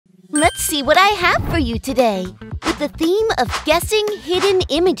see what I have for you today. With the theme of guessing hidden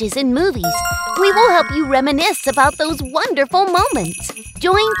images in movies, we will help you reminisce about those wonderful moments.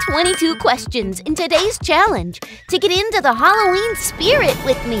 Join 22 questions in today's challenge to get into the Halloween spirit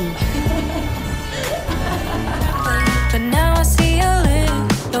with me. But now I see a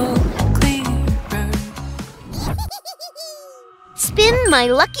little clearer. Spin my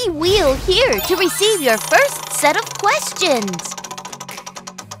lucky wheel here to receive your first set of questions.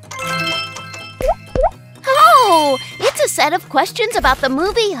 Oh, it's a set of questions about the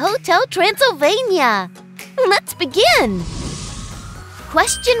movie Hotel Transylvania. Let's begin.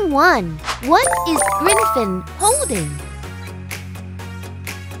 Question 1. What is Grinfin holding?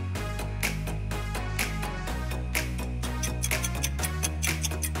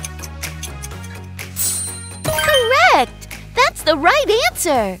 Correct! That's the right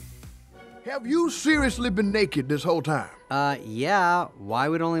answer. Have you seriously been naked this whole time? Yeah. Why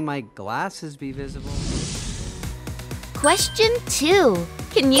would only my glasses be visible? Question 2.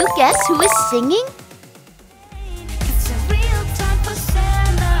 Can you guess who is singing? It's a real time for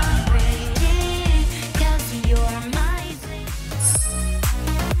celebrating, 'cause you're my zing.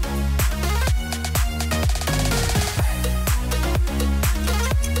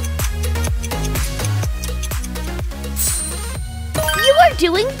 You are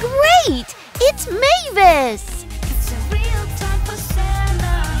doing great! It's Mavis! It's a real time for celebrating,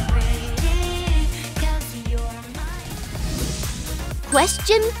 'cause you're my.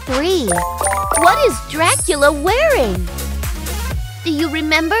 Question 3. What is Dracula wearing? Do you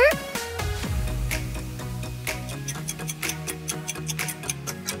remember?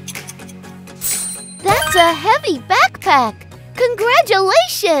 That's a heavy backpack!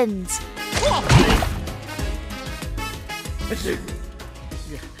 Congratulations!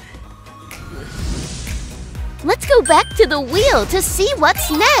 Let's go back to the wheel to see what's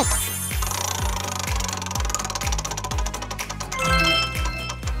next.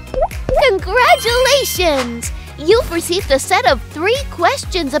 Congratulations! You've received a set of 3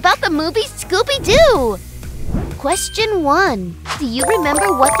 questions about the movie Scooby-Doo. Question 1. Do you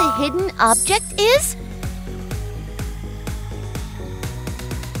remember what the hidden object is?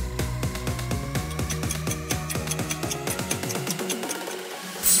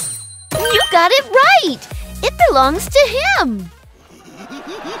 You got it right! It belongs to him!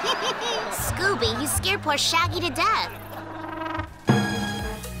 Scooby, you scared poor Shaggy to death.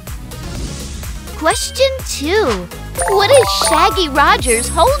 Question 2. What is Shaggy Rogers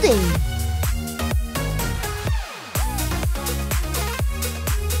holding?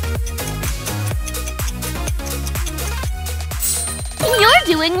 You're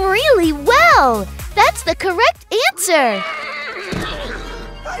doing really well! That's the correct answer!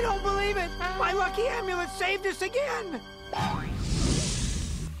 I don't believe it! My lucky amulet saved us again!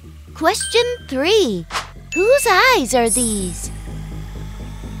 Question 3. Whose eyes are these?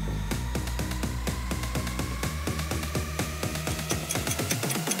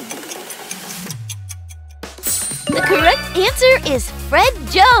 The correct answer is Fred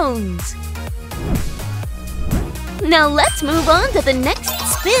Jones. Now let's move on to the next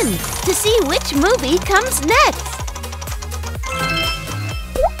spin to see which movie comes next.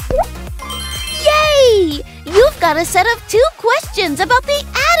 Yay! You've got a set of 2 questions about the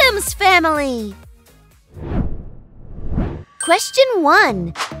Addams Family. Question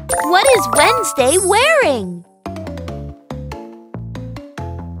 1. What is Wednesday wearing?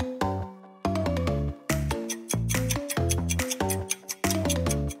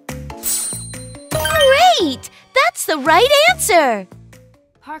 Great! That's the right answer!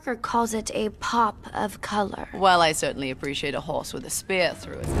 Parker calls it a pop of color. Well, I certainly appreciate a horse with a spear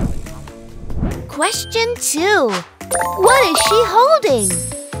through it. Question 2. What is she holding?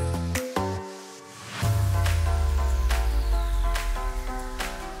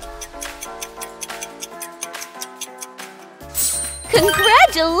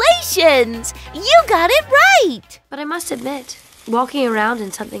 Congratulations! You got it right! But I must admit, walking around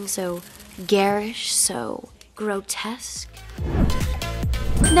in something so garish, so grotesque.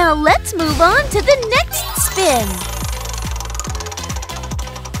 Now let's move on to the next spin.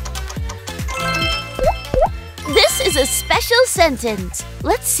 This is a special sentence.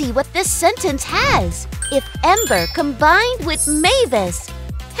 Let's see what this sentence has. If Ember combined with Mavis,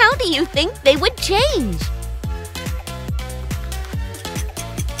 how do you think they would change?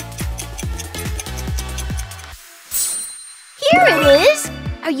 Here it is!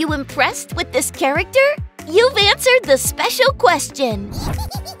 Are you impressed with this character? You've answered the special question.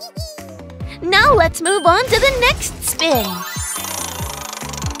 Now let's move on to the next spin.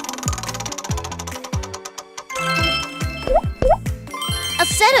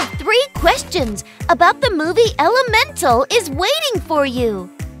 set of 3 questions about the movie Elemental is waiting for you.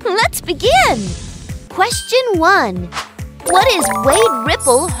 Let's begin. Question 1. What is Wade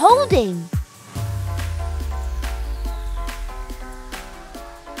Ripple holding?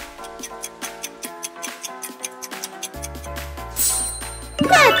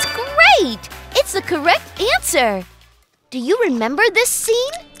 That's great! It's the correct answer. Do you remember this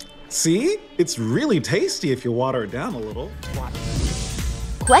scene? See? It's really tasty if you water it down a little.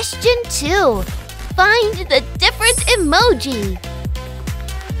 Question 2. Find the different emoji.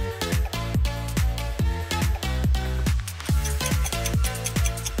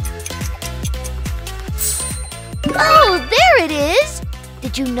 Oh, there it is!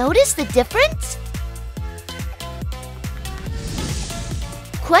 Did you notice the difference?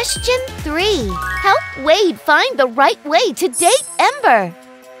 Question 3. Help Wade find the right way to date Ember.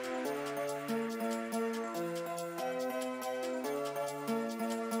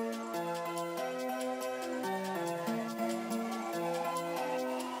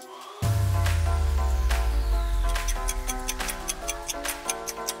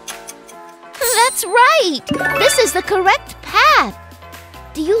 That's right! This is the correct path.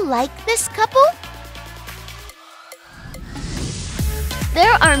 Do you like this couple?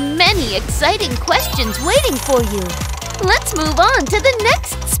 There are many exciting questions waiting for you. Let's move on to the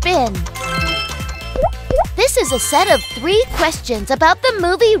next spin. This is a set of 3 questions about the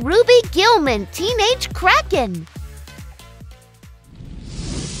movie Ruby Gillman, Teenage Kraken.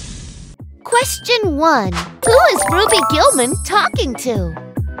 Question 1. Who is Ruby Gillman talking to?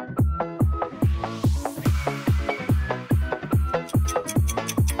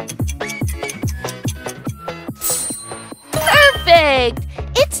 Perfect!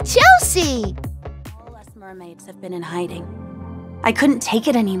 It's Chelsea! All us mermaids have been in hiding. I couldn't take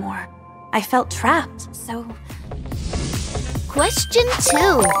it anymore. I felt trapped, so... Question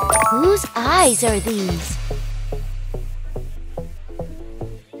 2. Whose eyes are these?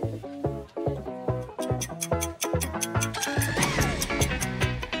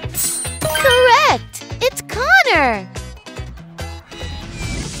 Correct! It's Connor!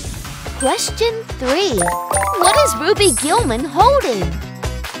 Question 3. What is Ruby Gillman holding?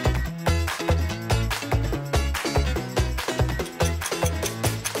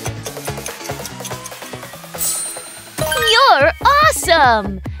 You're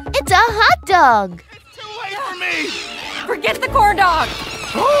awesome! It's a hot dog! Too late for me! Forget the corn dog!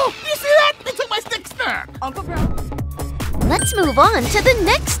 Oh, you see that? They took my stick snack! Uncle Bro. Let's move on to the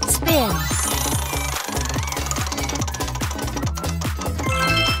next spin.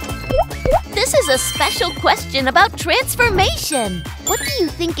 This is a special question about transformation. What do you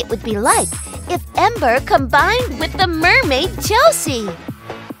think it would be like if Ember combined with the mermaid Chelsea?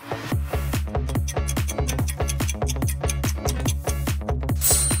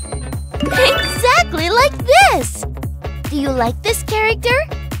 Exactly like this! Do you like this character?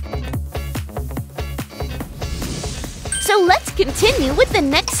 So let's continue with the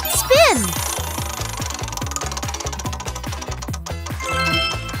next spin.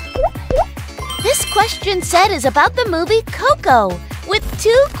 This question set is about the movie Coco with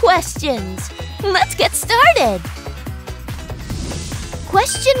 2 questions. Let's get started.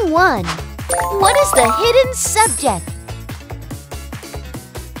 Question 1. What is the hidden subject?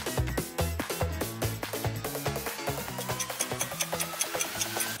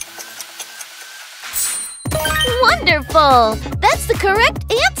 Wonderful! That's the correct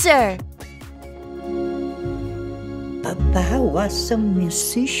answer! Papa was a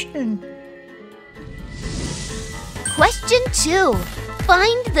musician. Question 2.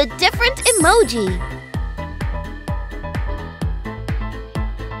 Find the different emoji.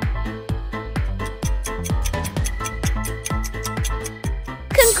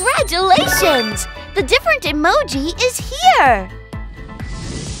 Congratulations! The different emoji is here!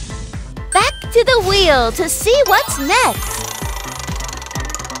 Back to the wheel to see what's next.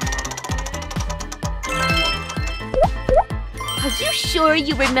 Are you sure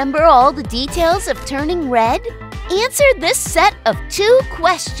you remember all the details of turning red? Answer this set of 2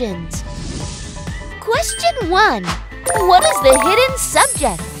 questions. Question 1. What is the hidden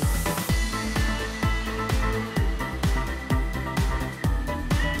subject?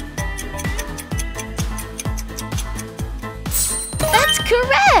 That's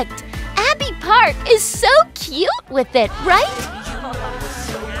correct! Abby Park is so cute with it, right?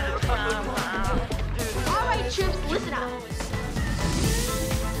 All right, troops, listen up.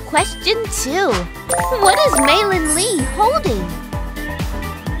 Question 2. What is Malin Lee holding?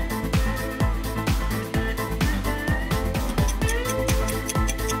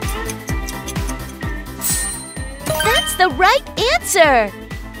 That's the right answer!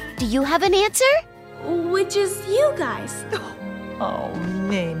 Do you have an answer? Which is you guys. Oh,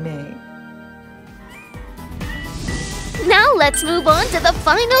 Nene. Now let's move on to the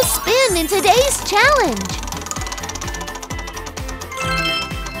final spin in today's challenge.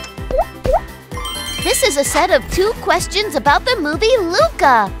 This is a set of 2 questions about the movie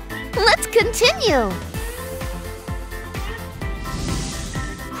Luca. Let's continue.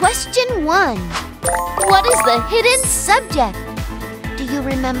 Question 1. What is the hidden subject? Do you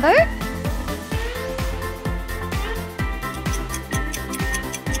remember?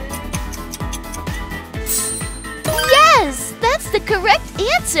 Yes, that's the correct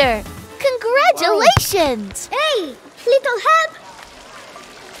answer. Congratulations! Hey, little help!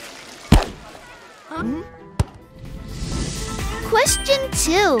 Question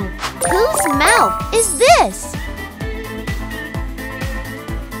 2. Whose mouth is this?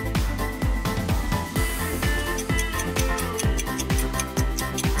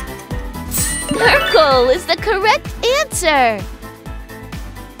 Circle is the correct answer.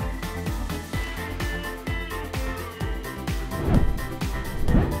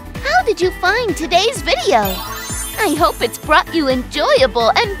 How did you find today's video? I hope it's brought you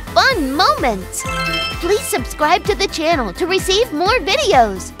enjoyable and fun moments. Please subscribe to the channel to receive more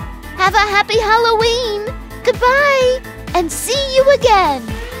videos. Have a happy Halloween! Goodbye, and see you again!